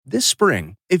This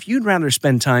spring, if you'd rather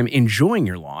spend time enjoying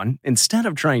your lawn instead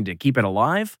of trying to keep it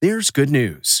alive, there's good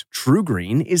news.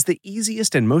 TruGreen is the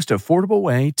easiest and most affordable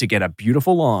way to get a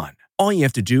beautiful lawn. All you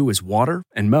have to do is water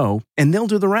and mow, and they'll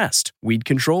do the rest. Weed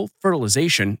control,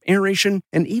 fertilization, aeration,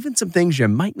 and even some things you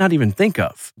might not even think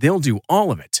of. They'll do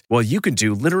all of it, while you can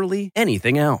do literally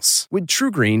anything else. With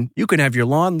TruGreen, you can have your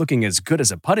lawn looking as good as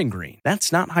a putting green.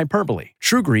 That's not hyperbole.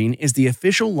 TruGreen is the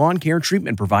official lawn care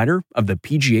treatment provider of the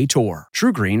PGA Tour.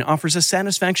 TruGreen offers a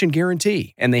satisfaction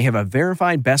guarantee, and they have a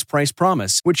verified best price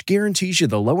promise, which guarantees you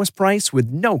the lowest price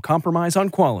with no compromise on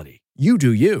quality. You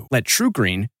do you. Let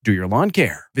TruGreen do your lawn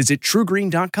care. Visit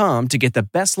TruGreen.com to get the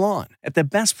best lawn at the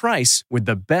best price with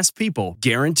the best people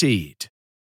guaranteed.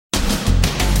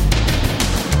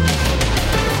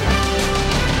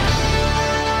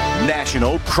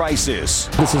 National crisis.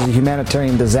 This is a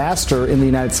humanitarian disaster in the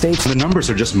United States. The numbers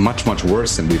are just much, much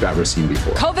worse than we've ever seen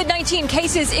before. COVID-19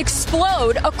 cases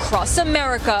explode across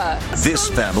America. This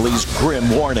family's grim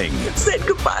warning. I said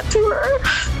goodbye to her.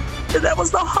 That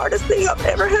was the hardest thing I've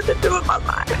ever had to do in my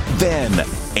life. Then,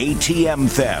 ATM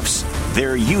thefts.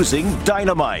 They're using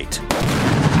dynamite.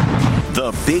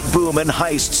 The big boom in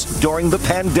heists during the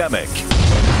pandemic.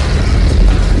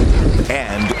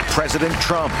 And President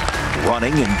Trump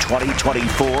running in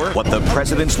 2024. What the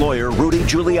president's lawyer, Rudy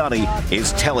Giuliani,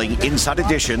 is telling Inside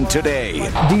Edition today.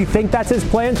 Do you think that's his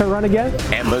plan to run again?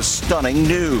 And the stunning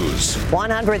news.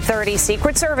 130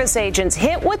 Secret Service agents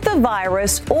hit with the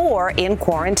virus or in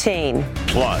quarantine.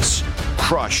 Plus,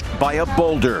 crushed by a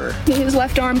boulder. His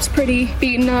left arm's pretty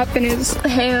beaten up and his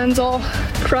hands all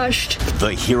crushed.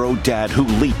 The hero dad who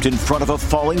leaped in front of a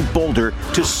falling boulder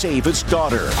to save his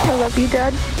daughter. I love you,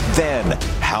 Dad. Then,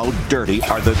 how dirty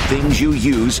are the things you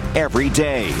use every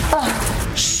day?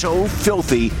 So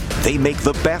filthy, they make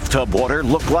the bathtub water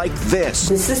look like this.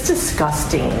 This is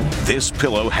disgusting. This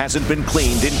pillow hasn't been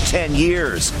cleaned in 10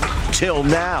 years. Till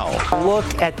now.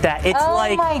 Look at that. It's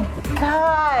like... Oh, my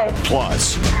God.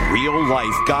 Plus, real-life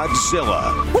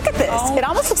Godzilla. Look at this. It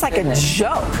almost looks like a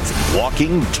joke.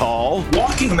 Walking tall.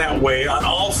 Walking that way on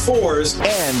all fours.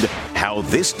 And how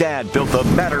this dad built the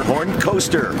Matterhorn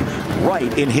coaster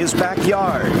right in his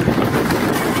backyard.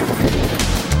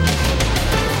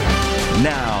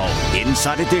 Now,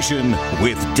 Inside Edition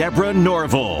with Deborah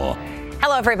Norville.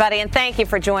 Hello, everybody, and thank you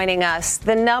for joining us.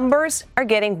 The numbers are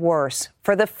getting worse.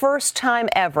 For the first time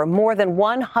ever, more than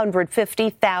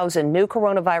 150,000 new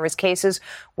coronavirus cases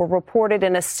were reported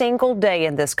in a single day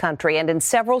in this country. And in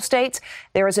several states,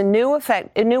 there is a new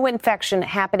infection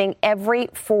happening every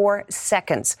 4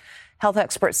 seconds. Health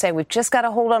experts say we've just got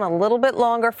to hold on a little bit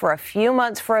longer for a few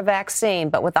months for a vaccine.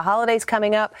 But with the holidays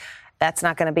coming up, that's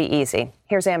not going to be easy.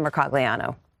 Here's Ann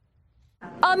Mercogliano.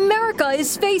 America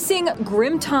is facing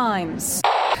grim times.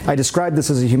 I describe this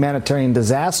as a humanitarian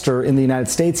disaster in the United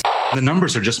States. The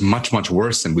numbers are just much, much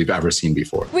worse than we've ever seen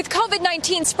before. With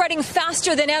COVID-19 spreading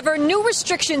faster than ever, new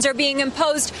restrictions are being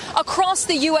imposed across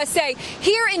the USA.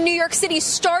 Here in New York City,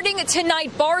 starting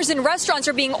tonight, bars and restaurants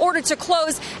are being ordered to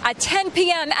close at 10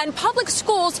 p.m. and public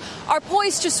schools are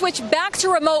poised to switch back to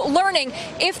remote learning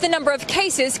if the number of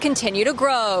cases continue to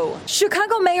grow.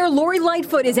 Chicago Mayor Lori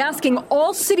Lightfoot is asking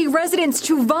all city residents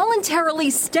to voluntarily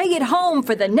stay at home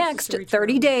for the next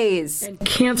 30 days. And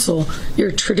cancel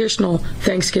your traditional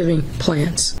Thanksgiving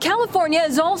plans. California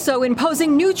is also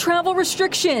imposing new travel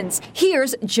restrictions.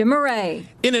 Here's Jim Murray.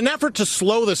 In an effort to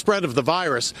slow the spread of the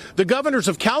virus, the governors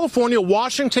of California,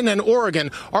 Washington, and Oregon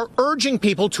are urging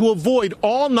people to avoid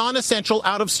all non-essential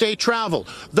out-of-state travel.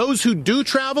 Those who do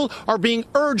travel are being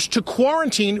urged to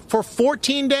quarantine for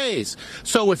 14 days.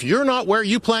 So if you're not where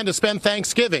you plan to spend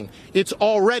Thanksgiving, it's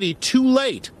already too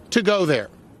late to go there.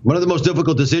 One of the most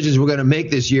difficult decisions we're going to make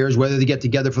this year is whether to get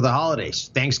together for the holidays,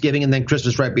 Thanksgiving and then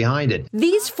Christmas right behind it.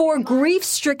 These 4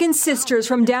 grief-stricken sisters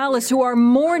from Dallas who are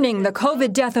mourning the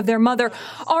COVID death of their mother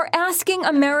are asking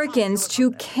Americans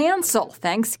to cancel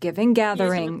Thanksgiving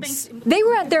gatherings. They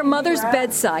were at their mother's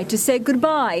bedside to say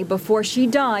goodbye before she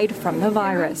died from the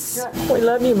virus. We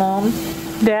love you, Mom.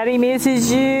 Daddy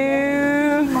misses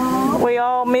you. Mom. We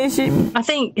all miss you. I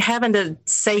think having to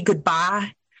say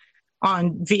goodbye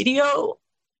on video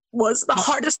was the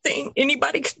hardest thing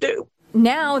anybody could do.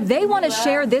 Now they want to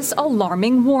share this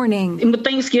alarming warning. And with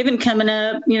Thanksgiving coming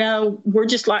up, we're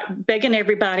just like begging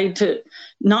everybody to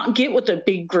not get with a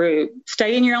big group.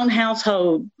 Stay in your own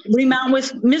household. We might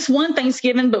miss one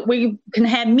Thanksgiving, but we can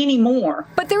have many more.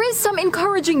 But there is some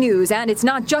encouraging news, and it's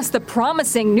not just the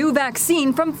promising new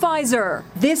vaccine from Pfizer.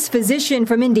 This physician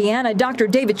from Indiana, Dr.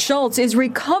 David Schultz, is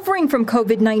recovering from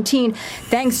COVID-19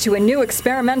 thanks to a new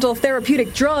experimental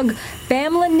therapeutic drug,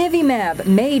 bamlanivimab,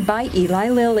 made by Eli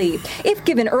Lilly. If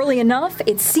given early enough,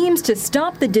 it seems to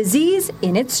stop the disease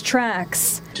in its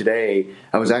tracks. Today,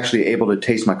 I was actually able to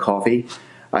taste my coffee.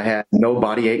 I had no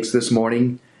body aches this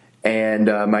morning, and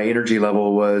my energy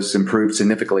level was improved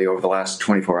significantly over the last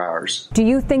 24 hours. Do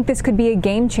you think this could be a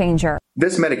game changer?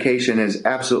 This medication is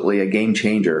absolutely a game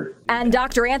changer. And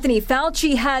Dr. Anthony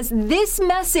Fauci has this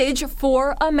message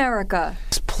for America.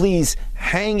 Please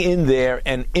hang in there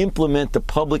and implement the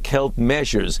public health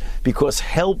measures because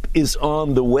help is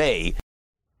on the way.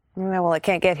 Well, it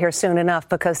can't get here soon enough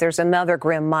because there's another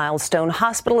grim milestone.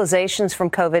 Hospitalizations from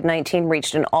COVID-19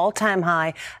 reached an all-time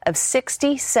high of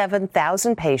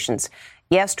 67,000 patients.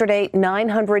 Yesterday,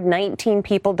 919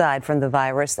 people died from the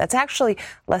virus. That's actually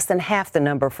less than half the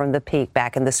number from the peak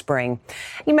back in the spring.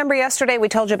 You remember yesterday we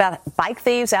told you about bike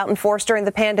thieves out in force during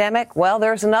the pandemic? Well,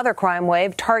 there's another crime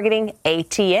wave targeting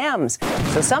ATMs.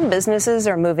 So some businesses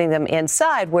are moving them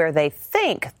inside where they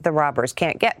think the robbers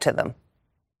can't get to them.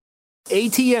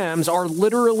 ATMs are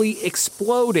literally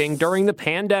exploding during the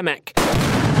pandemic.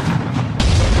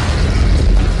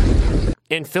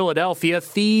 In Philadelphia,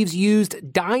 thieves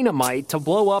used dynamite to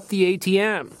blow up the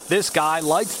ATM. This guy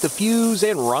lights the fuse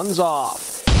and runs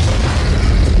off.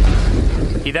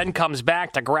 He then comes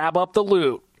back to grab up the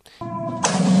loot.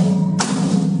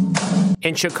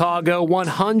 In Chicago,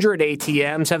 100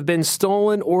 ATMs have been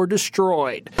stolen or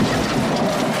destroyed.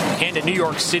 And in New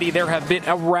York City, there have been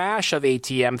a rash of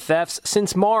ATM thefts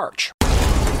since March.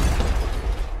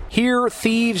 Here,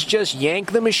 thieves just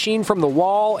yank the machine from the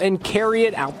wall and carry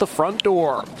it out the front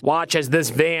door. Watch as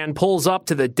this van pulls up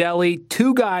to the deli.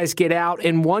 Two guys get out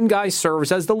and one guy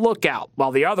serves as the lookout,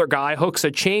 while the other guy hooks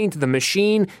a chain to the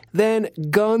machine, then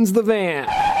guns the van,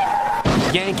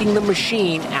 yanking the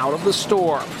machine out of the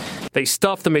store. They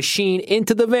stuff the machine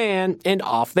into the van and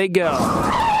off they go.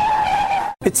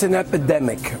 It's an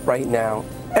epidemic right now.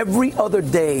 Every other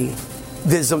day,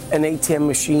 there's an ATM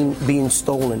machine being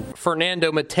stolen.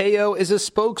 Fernando Mateo is a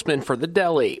spokesman for the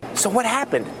deli. So what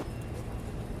happened?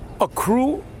 A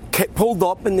crew pulled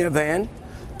up in their van,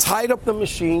 tied up the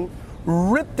machine,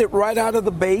 ripped it right out of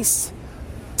the base,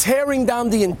 tearing down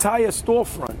the entire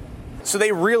storefront. So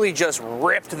they really just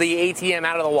ripped the ATM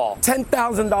out of the wall.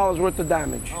 $10,000 worth of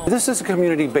damage. This is a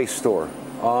community-based store.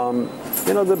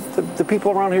 The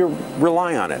people around here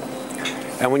rely on it.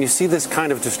 And when you see this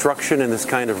kind of destruction and this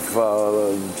kind of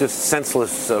just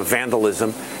senseless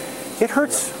vandalism, it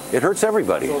hurts. It hurts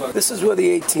everybody. This is where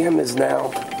the ATM is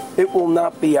now. It will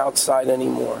not be outside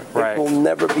anymore. Right. It will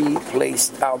never be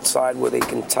placed outside where they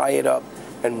can tie it up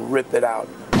and rip it out.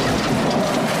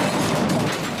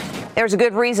 There's a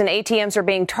good reason ATMs are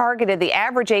being targeted. The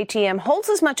average ATM holds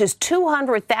as much as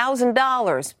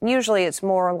 $200,000. Usually it's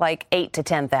more like $8,000 to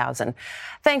 $10,000.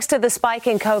 Thanks to the spike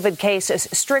in COVID cases,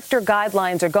 stricter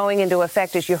guidelines are going into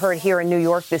effect, as you heard here in New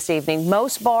York this evening.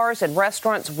 Most bars and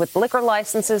restaurants with liquor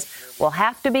licenses will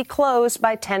have to be closed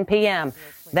by 10 p.m.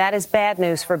 That is bad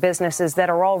news for businesses that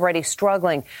are already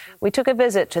struggling. We took a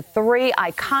visit to 3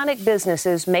 iconic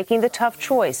businesses making the tough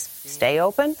choice: stay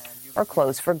open or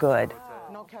close for good.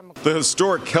 The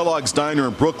historic Kellogg's Diner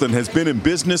in Brooklyn has been in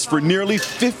business for nearly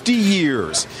 50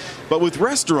 years. But with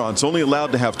restaurants only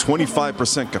allowed to have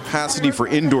 25% capacity for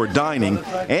indoor dining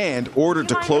and ordered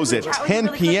to close at 10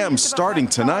 p.m. starting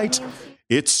tonight,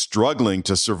 it's struggling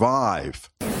to survive.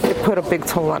 It put a big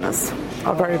toll on us,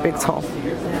 a very big toll.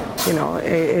 You know,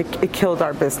 it killed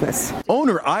our business.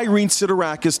 Owner Irene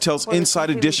Sidorakis tells Inside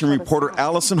Edition reporter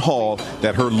Allison Hall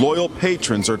that her loyal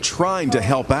patrons are trying to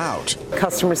help out.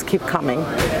 Customers keep coming.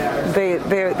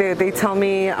 They tell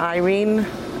me, Irene,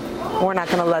 we're not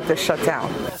going to let this shut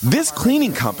down. This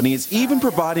cleaning company is even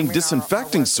providing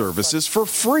disinfecting services for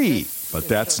free. But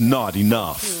that's not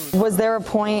enough. Was there a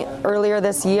point earlier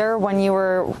this year when you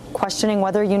were questioning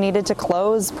whether you needed to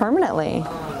close permanently?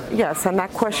 Yes, and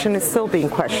that question is still being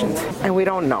questioned, and we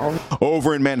don't know.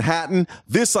 Over in Manhattan,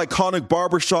 this iconic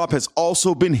barbershop has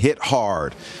also been hit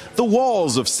hard. The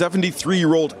walls of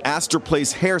 73-year-old Astor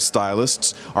Place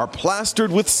hairstylists are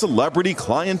plastered with celebrity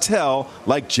clientele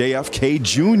like JFK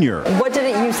Jr. What did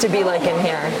it used to be like in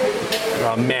here?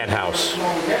 A madhouse.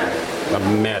 A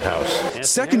madhouse.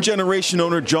 Second-generation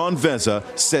owner John Veza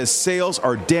says sales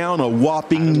are down a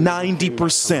whopping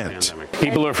 90%.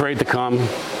 People are afraid to come.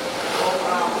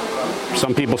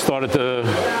 Some people started to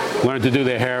learn to do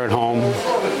their hair at home.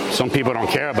 Some people don't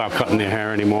care about cutting their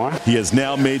hair anymore. He has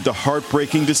now made the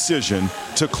heartbreaking decision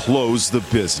to close the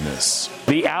business.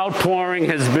 The outpouring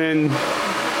has been,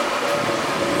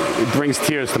 it brings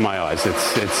tears to my eyes.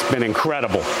 It's been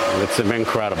incredible. It's been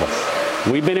incredible.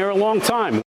 We've been here a long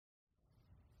time.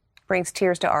 Brings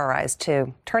tears to our eyes,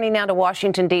 too. Turning now to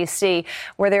Washington, D.C.,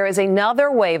 where there is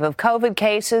another wave of COVID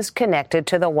cases connected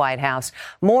to the White House.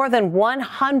 More than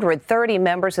 130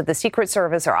 members of the Secret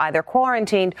Service are either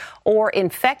quarantined or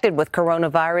infected with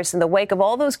coronavirus in the wake of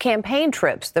all those campaign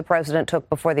trips the president took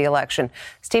before the election.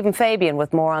 Stephen Fabian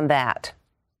with more on that.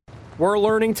 We're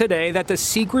learning today that the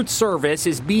Secret Service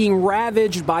is being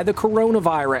ravaged by the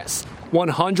coronavirus.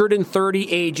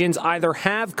 130 agents either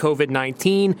have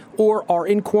COVID-19 or are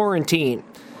in quarantine.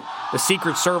 The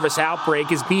Secret Service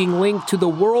outbreak is being linked to the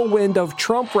whirlwind of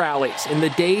Trump rallies in the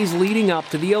days leading up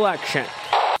to the election.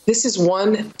 This is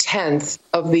 1/10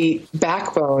 of the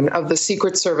backbone of the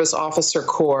Secret Service officer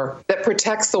corps that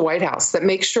protects the White House, that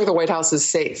makes sure the White House is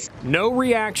safe. No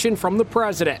reaction from the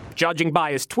president. Judging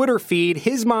by his Twitter feed,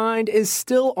 his mind is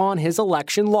still on his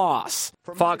election loss.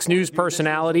 Fox News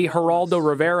personality Geraldo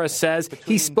Rivera says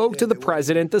he spoke to the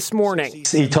president this morning.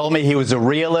 He told me he was a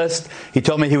realist. He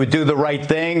told me he would do the right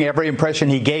thing. Every impression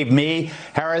he gave me,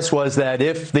 Harris, was that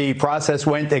if the process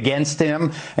went against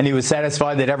him and he was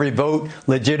satisfied that every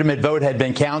legitimate vote had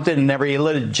been counted and every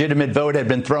illegitimate vote had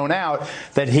been thrown out,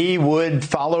 that he would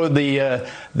follow the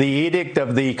edict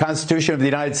of the Constitution of the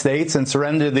United States and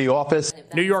surrender the office.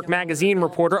 New York Magazine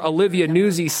reporter Olivia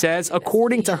Nuzzi says,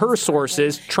 according to her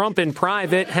sources, Trump in private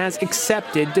has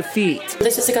accepted defeat.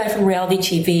 This is a guy from reality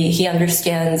TV. He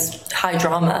understands high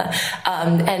drama.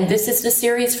 And this is the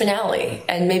series finale.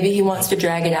 And maybe he wants to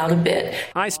drag it out a bit.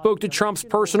 I spoke to Trump's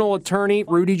personal attorney,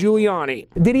 Rudy Giuliani.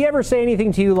 Did he ever say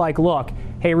anything to you like, look,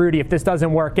 hey, Rudy, if this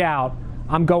doesn't work out,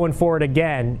 I'm going for it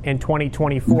again in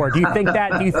 2024. Do you think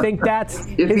that's his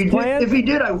plan? If he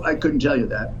did, I couldn't tell you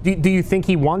that. Do you think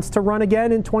he wants to run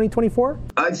again in 2024?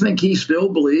 I think he still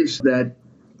believes that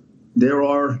there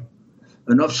are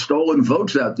enough stolen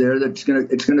votes out there that's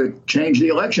it's going to change the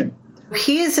election.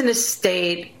 He is in a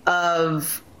state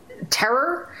of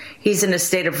terror. He's in a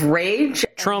state of rage.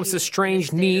 Trump's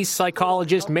estranged niece,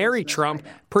 psychologist Mary Trump,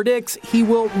 predicts he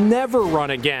will never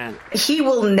run again. He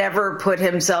will never put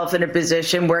himself in a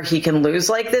position where he can lose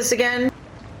like this again.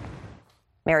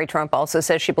 Mary Trump also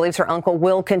says she believes her uncle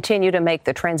will continue to make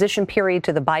the transition period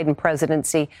to the Biden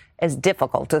presidency as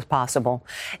difficult as possible.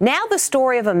 Now the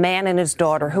story of a man and his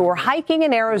daughter who were hiking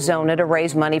in Arizona to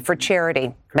raise money for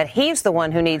charity. But he's the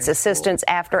one who needs assistance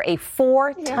after a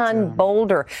 4-ton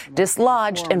boulder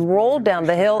dislodged and rolled down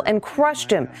the hill and crushed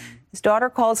him. His daughter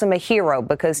calls him a hero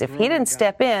because if he didn't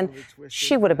step in,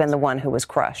 she would have been the one who was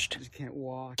crushed.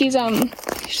 He's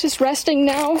just resting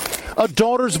now. A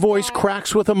daughter's voice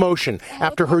cracks with emotion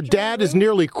after her dad is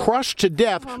nearly crushed to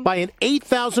death by an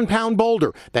 8,000-pound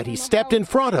boulder that he stepped in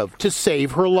front of to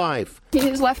save her life.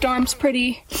 His left arm's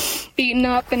pretty beaten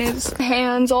up and his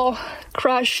hands all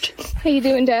crushed. How you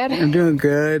doing, Dad? I'm doing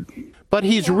good. But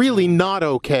he's really not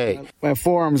okay. My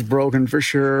forearm's broken for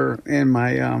sure, and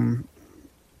my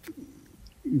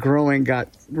groin got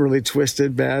really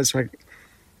twisted bad, so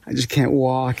I just can't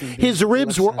walk. His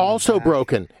ribs were also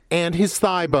broken, and his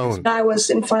thigh bone. I was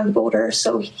in front of the boulder,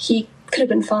 so he could have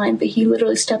been fine, but he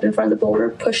literally stepped in front of the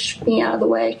boulder, pushed me out of the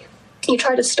way. He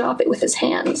tried to stop it with his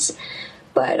hands,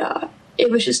 but it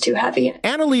was just too heavy.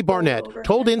 Annalee Barnett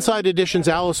told Inside Edition's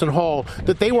Allison Hall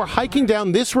that they were hiking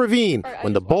down this ravine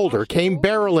when the boulder came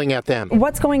barreling at them.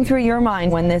 What's going through your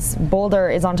mind when this boulder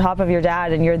is on top of your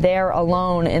dad and you're there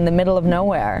alone in the middle of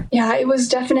nowhere? Yeah, it was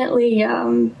definitely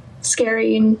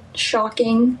scary and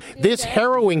shocking. This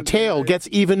harrowing tale gets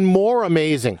even more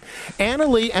amazing.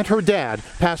 Annalee and her dad,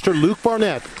 Pastor Luke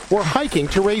Barnett, were hiking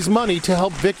to raise money to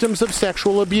help victims of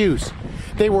sexual abuse.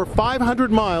 They were 500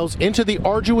 miles into the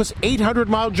arduous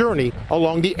 800-mile journey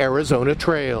along the Arizona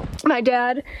Trail. My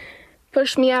dad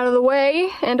pushed me out of the way,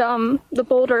 and the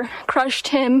boulder crushed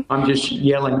him. I'm just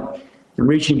yelling and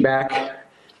reaching back,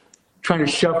 trying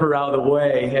to shove her out of the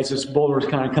way as this boulder was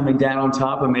kind of coming down on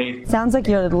top of me. Sounds like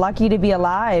you're lucky to be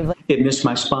alive. It missed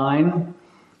my spine.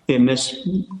 It missed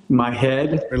my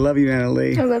head. I love you,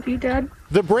 Annalee. I love you, Dad.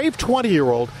 The brave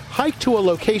 20-year-old hiked to a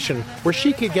location where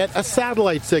she could get a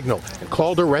satellite signal and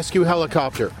called a rescue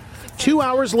helicopter. 2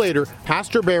 hours later,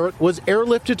 Pastor Barrett was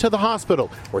airlifted to the hospital,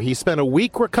 where he spent a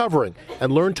week recovering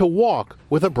and learned to walk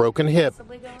with a broken hip.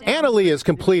 Annalee is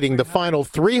completing the final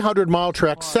 300-mile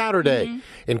trek Saturday.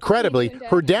 Incredibly,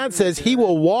 her dad says he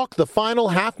will walk the final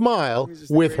half mile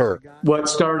with her. What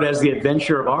started as the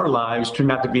adventure of our lives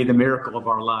turned out to be the miracle of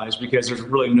our lives, because there's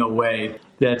really no way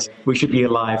that we should be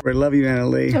alive. I love you,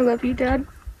 Annalee. I love you, Dad.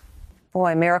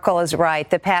 Boy, Miracle is right.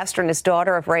 The pastor and his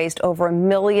daughter have raised over $1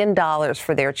 million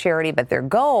for their charity, but their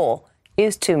goal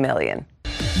is $2 million.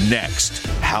 Next,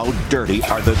 how dirty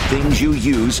are the things you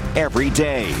use every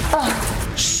day?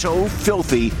 So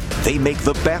filthy, they make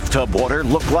the bathtub water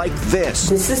look like this.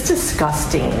 This is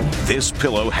disgusting. This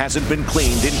pillow hasn't been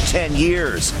cleaned in 10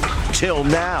 years. Till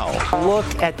now.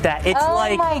 Look at that. It's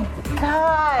like... Oh, my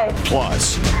God.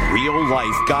 Plus,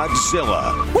 real-life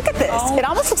Godzilla. Look at this. It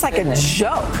almost looks like a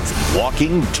joke.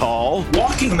 Walking tall.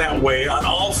 Walking that way on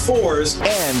all fours.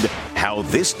 And how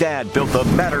this dad built the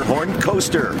Matterhorn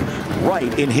coaster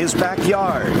right in his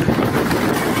backyard.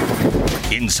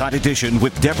 Inside Edition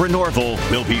with Deborah Norville.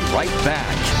 We'll be right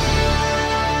back.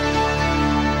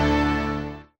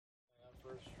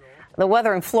 The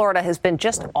weather in Florida has been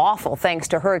just awful thanks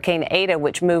to Hurricane Eta,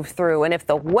 which moved through. And if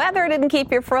the weather didn't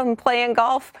keep you from playing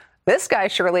golf, this guy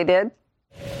surely did.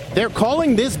 They're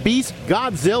calling this beast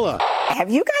Godzilla. Have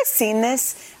you guys seen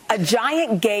this? A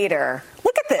giant gator.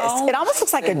 Look at this. It almost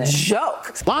looks like a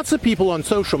joke. Lots of people on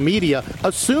social media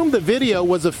assume the video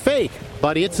was a fake,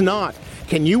 but it's not.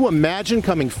 Can you imagine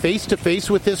coming face to face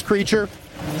with this creature?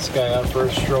 This guy out for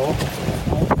a stroll.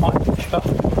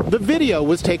 The video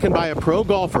was taken by a pro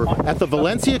golfer at the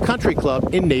Valencia Country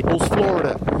Club in Naples,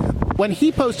 Florida. When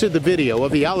he posted the video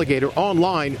of the alligator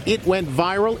online, it went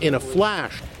viral in a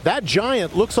flash. That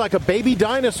giant looks like a baby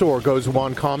dinosaur, goes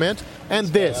one comment. And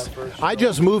this, I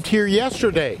just moved here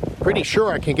yesterday. Pretty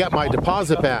sure I can get my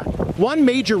deposit back. One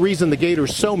major reason the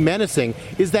gator's so menacing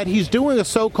is that he's doing a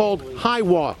so-called high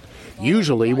walk.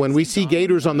 Usually, when we see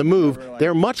gators on the move,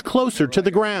 they're much closer to the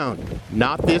ground.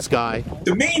 Not this guy.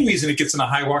 The main reason it gets in a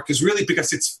high walk is really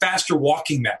because it's faster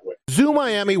walking that way. Zoo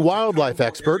Miami wildlife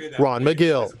expert Ron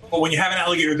McGill. But when you have an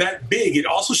alligator that big, it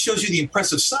also shows you the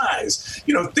impressive size.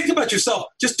 You know, think about yourself.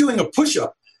 Just doing a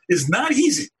push-up is not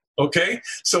easy, okay?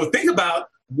 So think about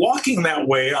walking that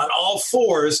way on all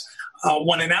fours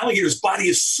when an alligator's body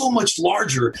is so much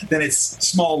larger than its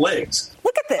small legs.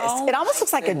 Look at this. It almost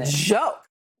looks like a joke.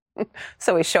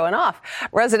 So he's showing off.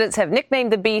 Residents have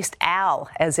nicknamed the beast Al,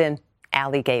 as in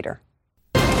alligator.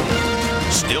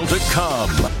 Still to come,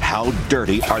 how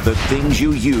dirty are the things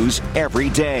you use every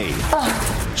day?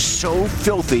 So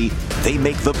filthy, they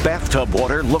make the bathtub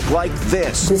water look like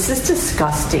this. This is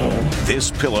disgusting.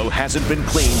 This pillow hasn't been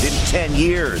cleaned in 10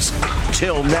 years.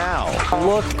 Till now.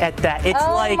 Look at that. It's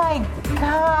like... Oh, my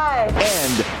God.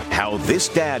 And how this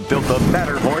dad built the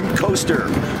Matterhorn coaster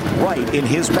right in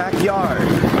his backyard.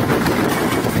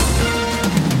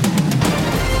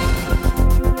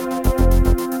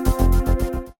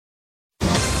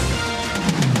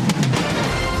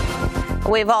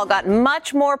 We've all gotten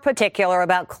much more particular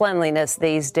about cleanliness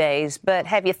these days, but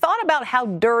have you thought about how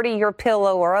dirty your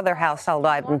pillow or other household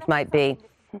items might be?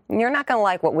 You're not going to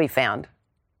like what we found.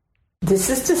 This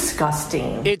is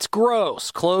disgusting. It's gross.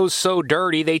 Clothes so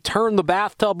dirty they turn the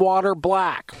bathtub water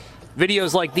black.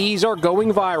 Videos like these are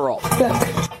going viral.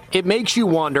 It makes you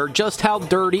wonder just how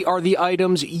dirty are the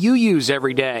items you use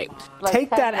every day. Take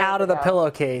that out of the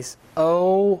pillowcase.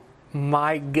 Oh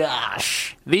my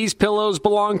gosh. These pillows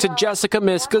belong to Jessica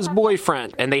Miska's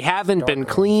boyfriend, and they haven't been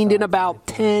cleaned in about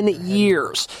 10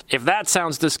 years. If that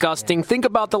sounds disgusting, think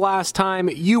about the last time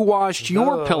you washed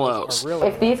your pillows.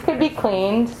 If these could be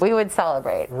cleaned, we would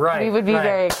celebrate. Right. We would be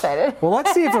very excited. Well,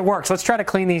 let's see if it works. Let's try to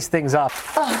clean these things up.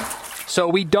 So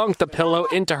we dunked the pillow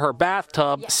into her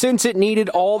bathtub. Since it needed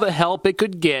all the help it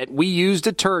could get, we used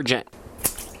detergent,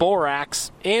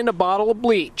 borax, and a bottle of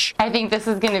bleach. I think this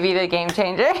is going to be the game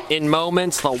changer. In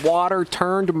moments, the water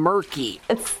turned murky.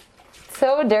 It's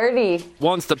so dirty.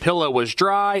 Once the pillow was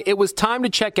dry, it was time to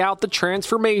check out the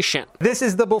transformation. This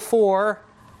is the before.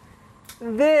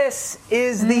 This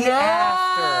is the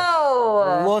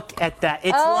after. Look at that.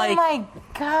 It's like... Oh my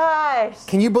gosh.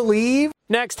 Can you believe?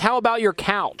 Next, how about your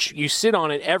couch? You sit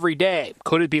on it every day.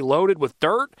 Could it be loaded with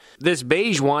dirt? This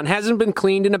beige one hasn't been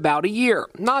cleaned in about a year.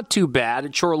 Not too bad.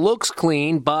 It sure looks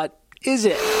clean, but is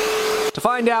it? To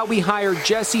find out, we hired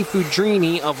Jesse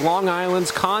Fudrini of Long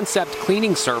Island's Concept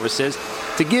Cleaning Services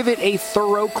to give it a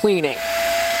thorough cleaning.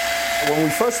 When we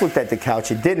first looked at the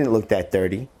couch, it didn't look that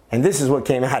dirty, and this is what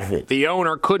came out of it. The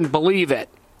owner couldn't believe it.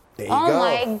 There you go.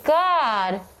 My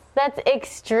God. That's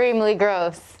extremely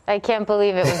gross. I can't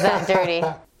believe it was that dirty.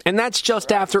 And that's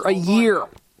just after a year.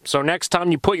 So next time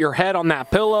you put your head on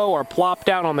that pillow or plop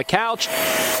down on the couch,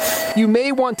 you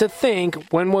may want to think,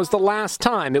 when was the last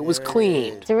time it was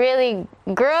cleaned? It's really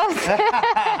gross.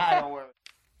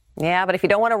 Yeah, but if you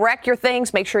don't want to wreck your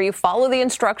things, make sure you follow the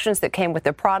instructions that came with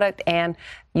the product and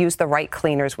use the right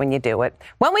cleaners when you do it.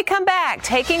 When we come back,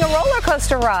 taking a roller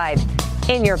coaster ride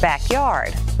in your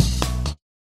backyard.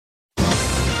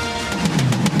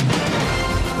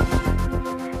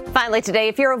 Finally today,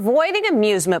 if you're avoiding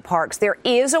amusement parks, there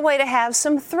is a way to have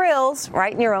some thrills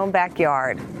right in your own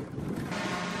backyard.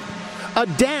 A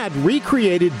dad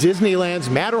recreated Disneyland's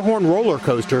Matterhorn roller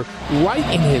coaster right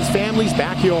in his family's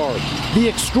backyard. The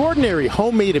extraordinary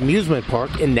homemade amusement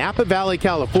park in Napa Valley,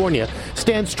 California,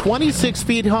 stands 26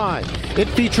 feet high. It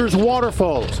features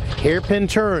waterfalls, hairpin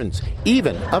turns,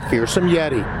 even a fearsome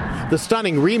Yeti. The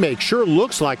stunning remake sure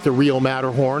looks like the real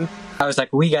Matterhorn. I was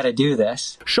like, we got to do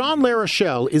this. Sean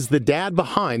LaRochelle is the dad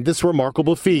behind this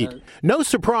remarkable feat. No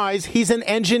surprise, he's an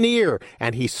engineer,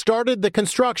 and he started the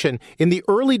construction in the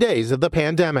early days of the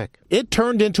pandemic. It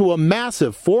turned into a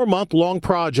massive 4-month-long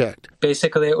project.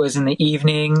 Basically, it was in the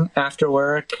evening after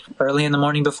work, early in the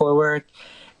morning before work,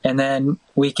 and then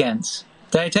weekends.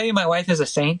 Did I tell you my wife is a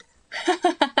saint?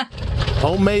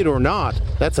 Homemade or not,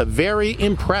 that's a very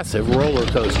impressive roller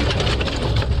coaster.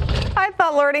 I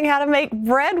thought learning how to make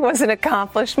bread was an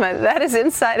accomplishment. That is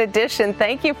Inside Edition.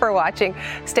 Thank you for watching.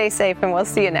 Stay safe, and we'll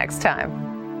see you next time.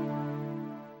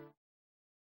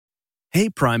 Hey,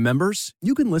 Prime members,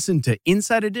 you can listen to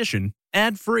Inside Edition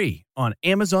ad-free on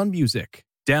Amazon Music.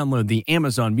 Download the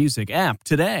Amazon Music app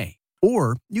today.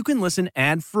 Or you can listen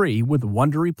ad-free with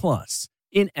Wondery Plus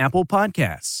in Apple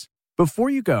Podcasts.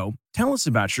 Before you go, tell us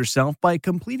about yourself by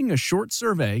completing a short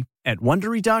survey at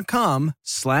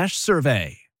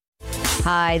Wondery.com/survey.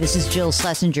 Hi, this is Jill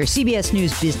Schlesinger, CBS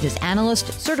News business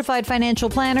analyst, certified financial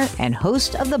planner, and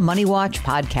host of the Money Watch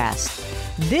podcast.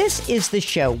 This is the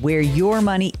show where your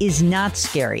money is not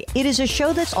scary. It is a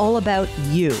show that's all about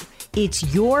you.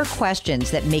 It's your questions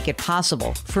that make it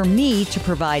possible for me to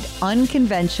provide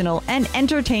unconventional and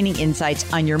entertaining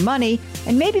insights on your money,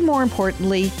 and maybe more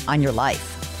importantly, on your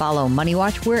life. Follow Money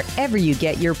Watch wherever you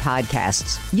get your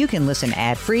podcasts. You can listen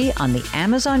ad-free on the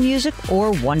Amazon Music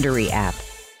or Wondery app.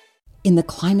 In the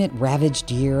climate-ravaged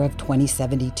year of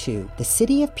 2072, the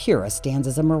city of Pura stands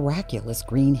as a miraculous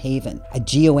green haven, a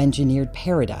geoengineered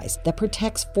paradise that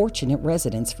protects fortunate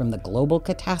residents from the global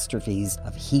catastrophes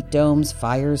of heat domes,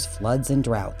 fires, floods, and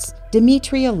droughts.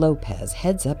 Demetria Lopez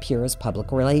heads up Pura's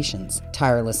public relations,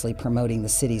 tirelessly promoting the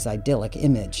city's idyllic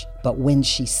image. But when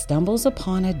she stumbles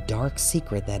upon a dark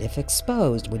secret that, if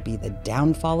exposed, would be the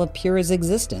downfall of Pura's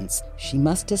existence, she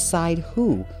must decide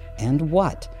who and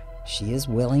what she is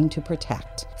willing to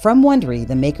protect. From Wondery,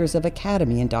 the makers of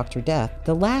Academy and Dr. Death,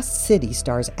 The Last City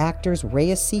stars actors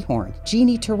Reyes Sehorn,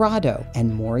 Jeannie Torrado,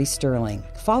 and Maury Sterling.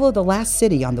 Follow The Last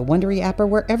City on the Wondery app or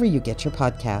wherever you get your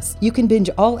podcasts. You can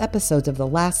binge all episodes of The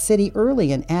Last City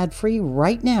early and ad-free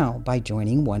right now by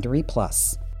joining Wondery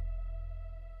Plus.